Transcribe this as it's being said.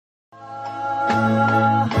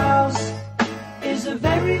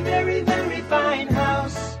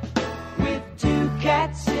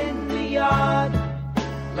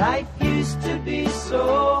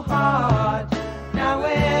so hard. Now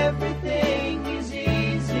everything is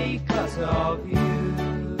easy 'cause of you.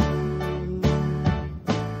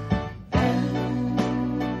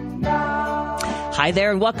 Hi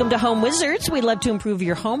there, and welcome to Home Wizards. We love to improve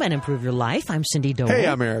your home and improve your life. I'm Cindy Dolan. Hey,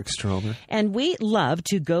 I'm Eric Stromer. And we love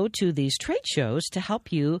to go to these trade shows to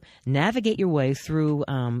help you navigate your way through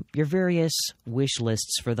your various wish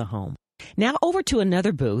lists for the home. Now over to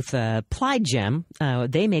another booth, Plygem.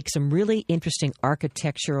 They make some really interesting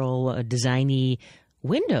architectural, designy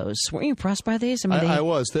windows. Weren't you impressed by these? I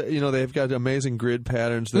was. They've got amazing grid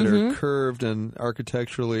patterns that are curved and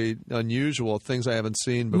architecturally unusual, things I haven't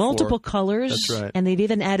seen before. Multiple colors. That's right. And they've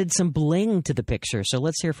even added some bling to the picture. So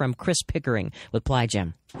let's hear from Chris Pickering with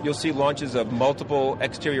Plygem. You'll see launches of multiple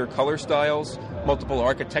exterior color styles, multiple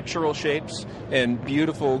architectural shapes, and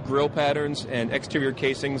beautiful grille patterns and exterior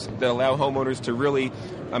casings that allow homeowners to really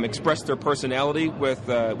express their personality with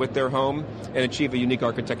their home and achieve a unique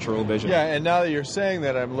architectural vision. Yeah, and now that you're saying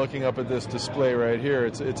that, I'm looking up at this display right here.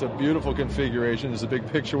 It's a beautiful configuration. There's a big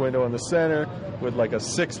picture window in the center with like a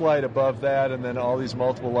 6 light above that, and then all these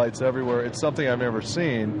multiple lights everywhere. It's something I've never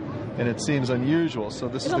seen, and it seems unusual. So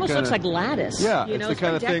this It almost looks like lattice. Yeah, it's the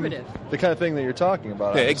kind of decorative. the kind of thing that you're talking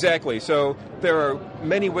about. Yeah, exactly. So there are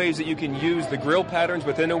many ways that you can use the grille patterns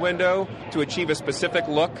within a window to achieve a specific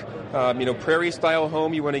look. Prairie-style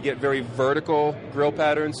home, you want to get very vertical grille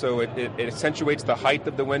patterns, so it accentuates the height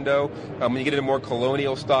of the window. When you get into more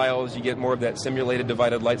colonial styles, you get more of that simulated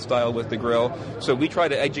divided light style with the grille. So we try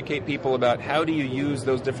to educate people about how do you use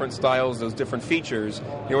those different styles, those different features,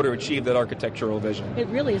 in order to achieve that architectural vision. It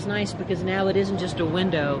really is nice because now it isn't just a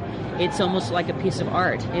window. It's almost like a piece of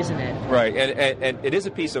art, isn't it? Right, and it is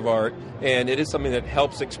a piece of art, and it is something that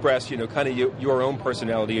helps express, kind of your own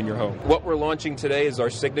personality in your home. What we're launching today is our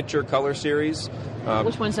signature color series.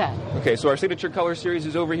 Which one's that? Okay, so our signature color series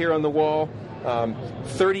is over here on the wall.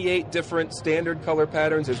 38 different standard color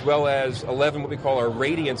patterns, as well as 11 what we call our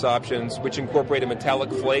radiance options, which incorporate a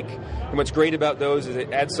metallic flake. And what's great about those is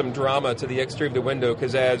it adds some drama to the exterior of the window,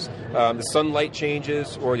 because as the sunlight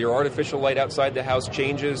changes or your artificial light outside the house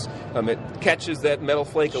changes, it catches that metal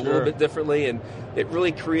flake a little bit differently, and it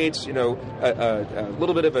really creates, a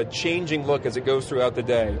little bit of a changing look as it goes throughout the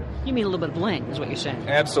day. You mean a little bit of bling, is what you're saying?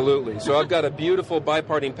 Absolutely. So I've got a beautiful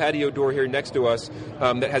biparting patio door here next to us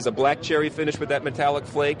that has a black cherry finish with that metallic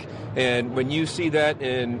flake. And when you see that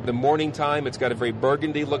in the morning time, it's got a very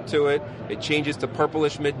burgundy look to it. It changes to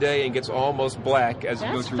purplish midday and gets almost black as it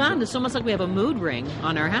goes through. That's fun. It's almost like we have a mood ring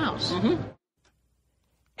on our house. Mm-hmm.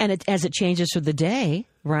 And as it changes through the day,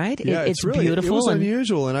 right? Yeah, it's really beautiful. It was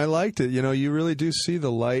unusual, and I liked it. You really do see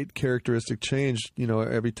the light characteristic change,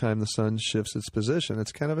 every time the sun shifts its position.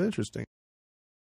 It's kind of interesting.